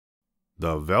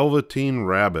The Velveteen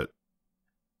Rabbit.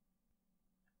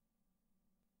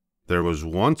 There was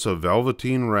once a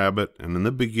Velveteen Rabbit, and in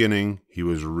the beginning he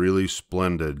was really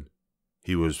splendid.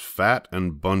 He was fat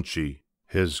and bunchy.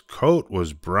 His coat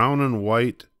was brown and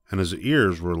white, and his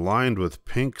ears were lined with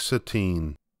pink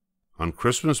sateen. On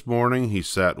Christmas morning he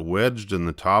sat wedged in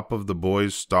the top of the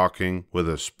boy's stocking with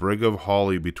a sprig of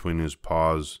holly between his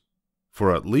paws.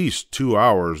 For at least 2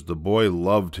 hours the boy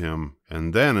loved him,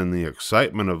 and then in the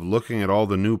excitement of looking at all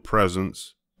the new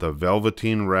presents, the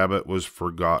Velveteen Rabbit was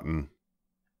forgotten.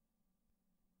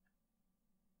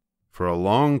 For a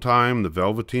long time the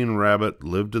Velveteen Rabbit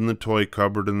lived in the toy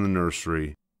cupboard in the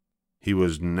nursery. He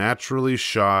was naturally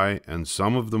shy, and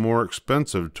some of the more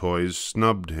expensive toys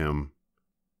snubbed him.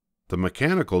 The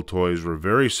mechanical toys were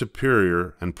very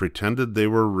superior and pretended they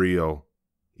were real.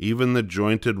 Even the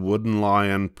jointed wooden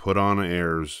lion put on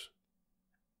airs.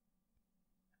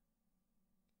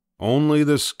 Only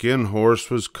the Skin Horse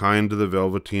was kind to the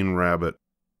Velveteen Rabbit.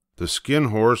 The Skin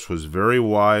Horse was very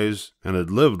wise and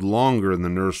had lived longer in the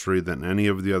nursery than any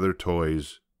of the other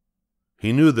toys.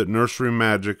 He knew that nursery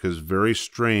magic is very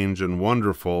strange and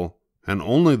wonderful, and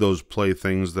only those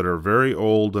playthings that are very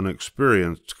old and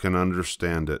experienced can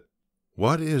understand it.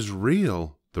 "What is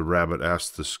real?" the rabbit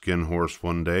asked the Skin Horse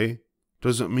one day.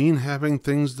 "Does it mean having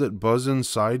things that buzz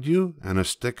inside you and a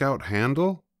stick-out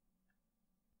handle?"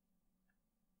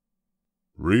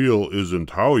 "Real isn't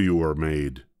how you are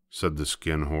made," said the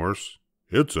Skin Horse.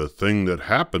 "It's a thing that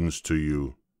happens to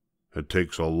you. It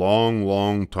takes a long,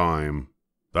 long time.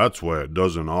 That's why it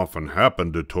doesn't often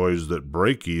happen to toys that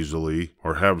break easily,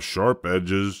 or have sharp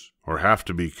edges, or have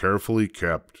to be carefully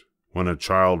kept. When a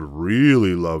child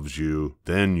really loves you,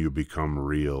 then you become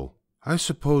real." "I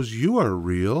suppose you are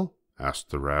real?"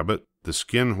 asked the rabbit. The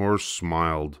Skin Horse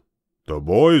smiled. "The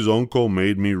boy's uncle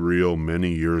made me real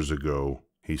many years ago,"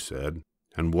 he said.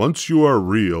 "And once you are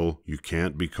real, you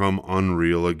can't become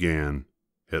unreal again.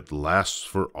 It lasts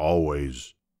for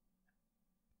always."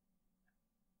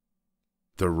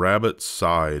 The rabbit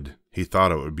sighed. He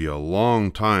thought it would be a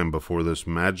long time before this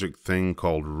magic thing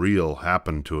called real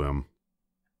happened to him.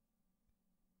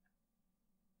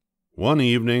 One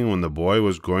evening when the boy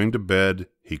was going to bed,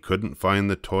 he couldn't find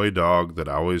the toy dog that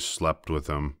always slept with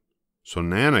him. So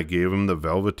Nana gave him the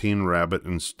Velveteen Rabbit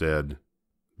instead.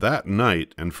 That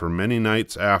night, and for many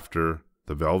nights after,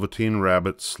 the Velveteen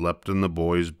Rabbit slept in the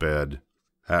boy's bed.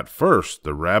 At first,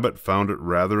 the rabbit found it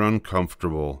rather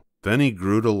uncomfortable. Then he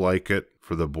grew to like it,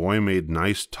 for the boy made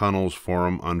nice tunnels for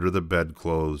him under the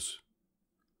bedclothes.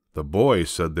 The boy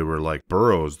said they were like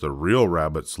burrows the real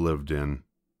rabbits lived in.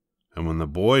 And when the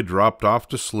boy dropped off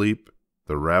to sleep,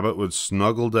 the rabbit would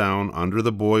snuggle down under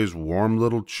the boy's warm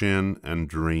little chin and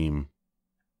dream.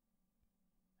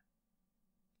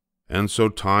 And so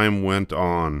time went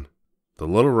on. The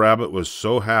little rabbit was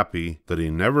so happy that he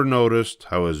never noticed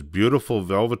how his beautiful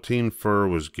velveteen fur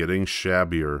was getting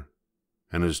shabbier,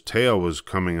 and his tail was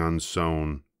coming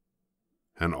unsewn,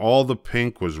 and all the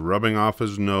pink was rubbing off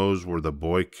his nose where the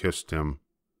boy kissed him.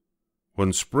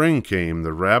 When spring came,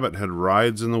 the rabbit had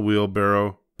rides in the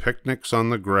wheelbarrow, picnics on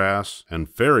the grass, and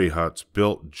fairy huts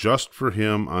built just for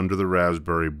him under the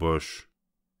raspberry bush.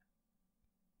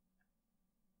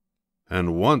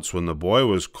 And once when the boy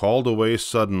was called away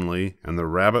suddenly, and the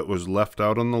rabbit was left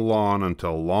out on the lawn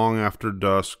until long after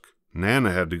dusk,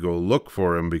 Nana had to go look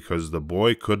for him because the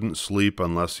boy couldn't sleep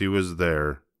unless he was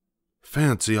there.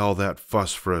 "Fancy all that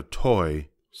fuss for a toy,"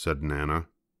 said Nana.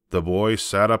 The boy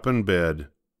sat up in bed.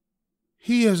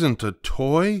 "He isn't a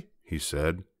toy," he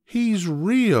said. "He's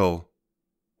real."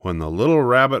 When the little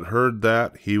rabbit heard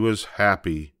that, he was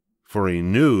happy, for he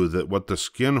knew that what the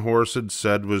Skin Horse had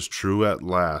said was true at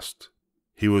last.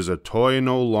 He was a toy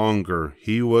no longer.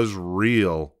 He was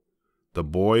real. The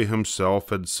boy himself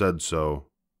had said so.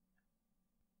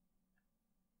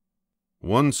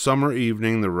 One summer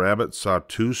evening, the rabbit saw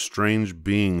 2 strange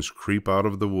beings creep out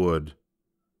of the wood.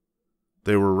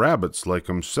 They were rabbits like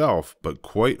himself, but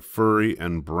quite furry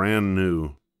and brand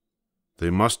new.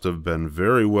 They must have been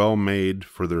very well made,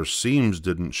 for their seams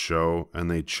didn't show,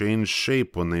 and they changed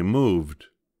shape when they moved.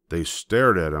 They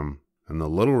stared at him, and the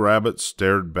little rabbit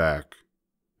stared back,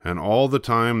 and all the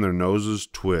time their noses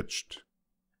twitched.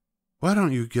 "Why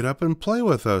don't you get up and play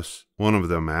with us?" one of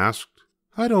them asked.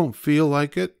 "I don't feel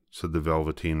like it," said the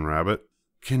Velveteen Rabbit.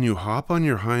 "Can you hop on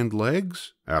your hind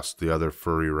legs?" asked the other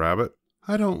furry rabbit.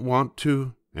 "I don't want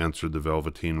to," answered the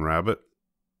Velveteen Rabbit.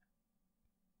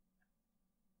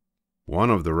 One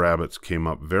of the rabbits came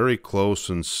up very close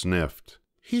and sniffed.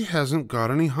 "He hasn't got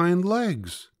any hind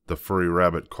legs," the furry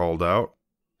rabbit called out.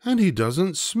 "And he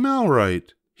doesn't smell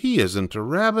right. He isn't a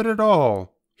rabbit at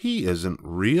all. He isn't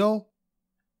real."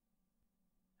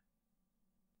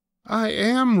 "I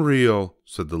am real,"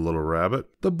 said the little rabbit.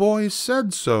 "The boy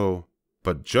said so."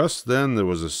 But just then there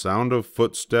was a sound of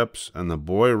footsteps, and the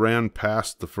boy ran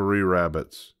past the furry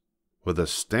rabbits. With a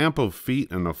stamp of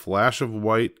feet and a flash of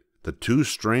white, the two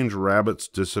strange rabbits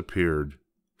disappeared.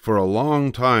 For a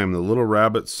long time the little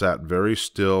rabbit sat very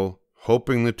still,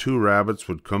 hoping the two rabbits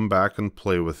would come back and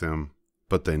play with him.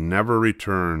 But they never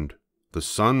returned. The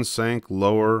sun sank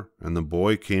lower, and the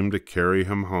boy came to carry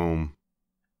him home.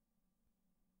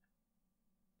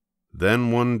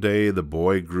 Then one day the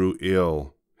boy grew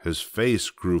ill. His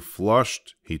face grew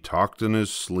flushed, he talked in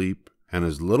his sleep, and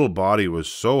his little body was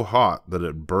so hot that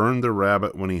it burned the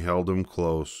rabbit when he held him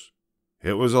close.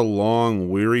 It was a long,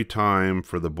 weary time,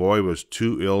 for the boy was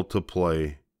too ill to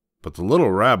play. But the little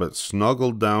rabbit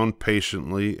snuggled down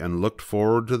patiently and looked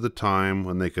forward to the time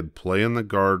when they could play in the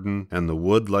garden and the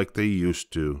wood like they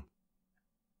used to.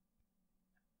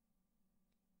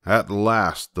 At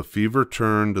last the fever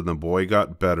turned and the boy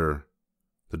got better.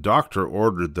 The doctor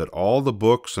ordered that all the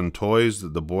books and toys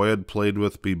that the boy had played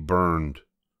with be burned.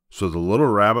 So the little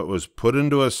rabbit was put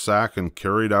into a sack and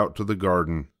carried out to the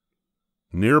garden.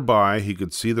 Nearby he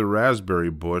could see the raspberry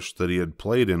bush that he had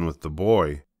played in with the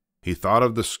boy. He thought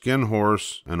of the skin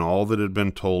horse and all that had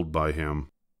been told by him.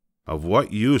 Of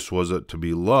what use was it to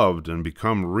be loved and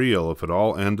become real if it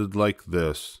all ended like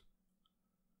this?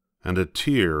 And a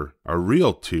tear, a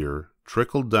real tear,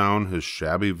 trickled down his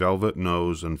shabby velvet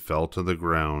nose and fell to the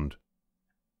ground.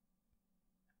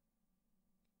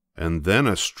 And then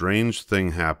a strange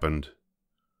thing happened.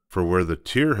 For where the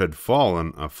tear had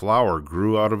fallen, a flower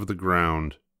grew out of the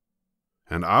ground.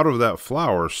 And out of that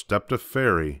flower stepped a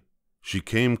fairy. She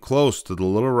came close to the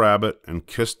little rabbit and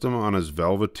kissed him on his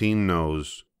velveteen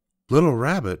nose. "Little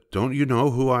rabbit, don't you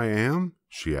know who I am?"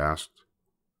 she asked.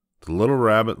 The little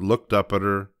rabbit looked up at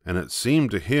her, and it seemed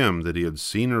to him that he had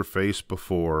seen her face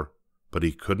before, but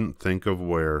he couldn't think of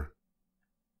where.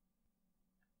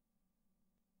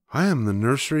 "I am the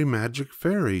nursery magic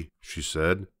fairy," she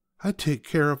said. "I take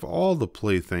care of all the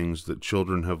playthings that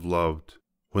children have loved.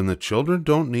 When the children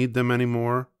don't need them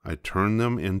anymore, I turn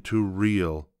them into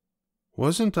real."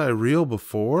 "Wasn't I real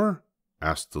before?"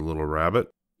 asked the little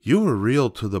rabbit. "You were real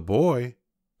to the boy,"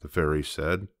 the fairy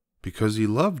said, "because he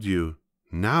loved you.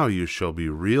 Now you shall be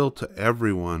real to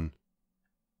everyone."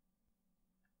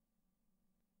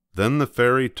 Then the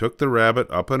fairy took the rabbit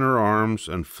up in her arms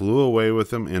and flew away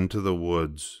with him into the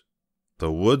woods.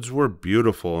 The woods were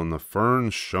beautiful and the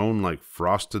ferns shone like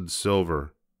frosted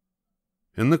silver.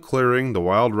 In the clearing the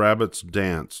wild rabbits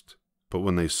danced, but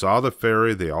when they saw the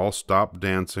fairy they all stopped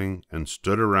dancing and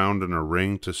stood around in a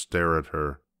ring to stare at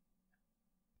her.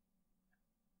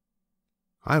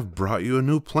 "I've brought you a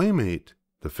new playmate,"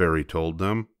 the fairy told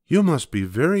them. "You must be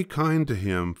very kind to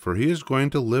him, for he is going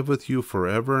to live with you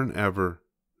forever and ever."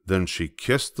 Then she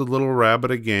kissed the little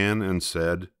rabbit again and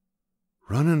said,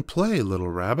 "Run and play, little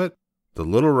rabbit." The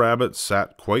little rabbit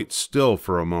sat quite still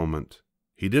for a moment.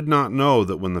 He did not know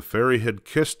that when the fairy had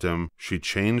kissed him, she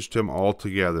changed him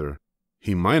altogether.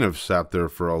 He might have sat there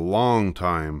for a long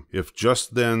time, if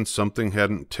just then something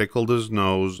hadn't tickled his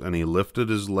nose and he lifted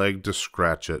his leg to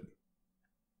scratch it.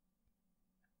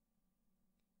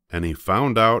 And he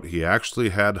found out he actually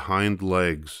had hind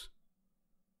legs.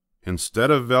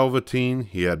 Instead of velveteen,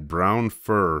 he had brown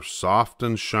fur, soft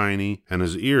and shiny, and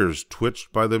his ears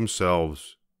twitched by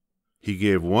themselves. He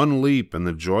gave one leap, and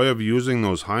the joy of using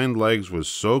those hind legs was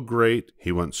so great,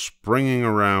 he went springing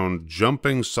around,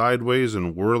 jumping sideways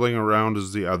and whirling around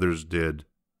as the others did.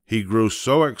 He grew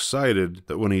so excited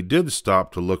that when he did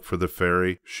stop to look for the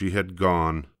fairy, she had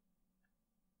gone.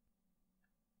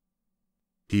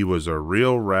 He was a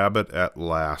real rabbit at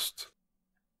last.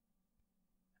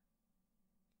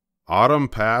 Autumn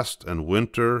passed and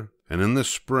winter, and in the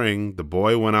spring the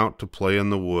boy went out to play in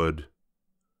the wood.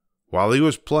 While he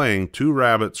was playing, two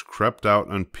rabbits crept out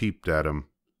and peeped at him.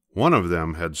 One of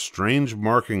them had strange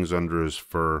markings under his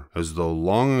fur, as though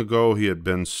long ago he had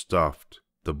been stuffed.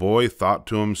 The boy thought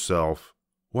to himself,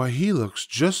 "Why, he looks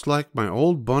just like my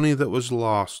old bunny that was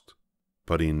lost."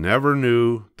 But he never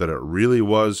knew that it really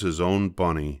was his own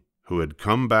bunny, who had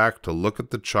come back to look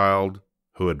at the child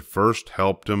who had first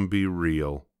helped him be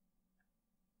real.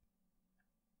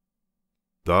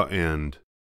 The end.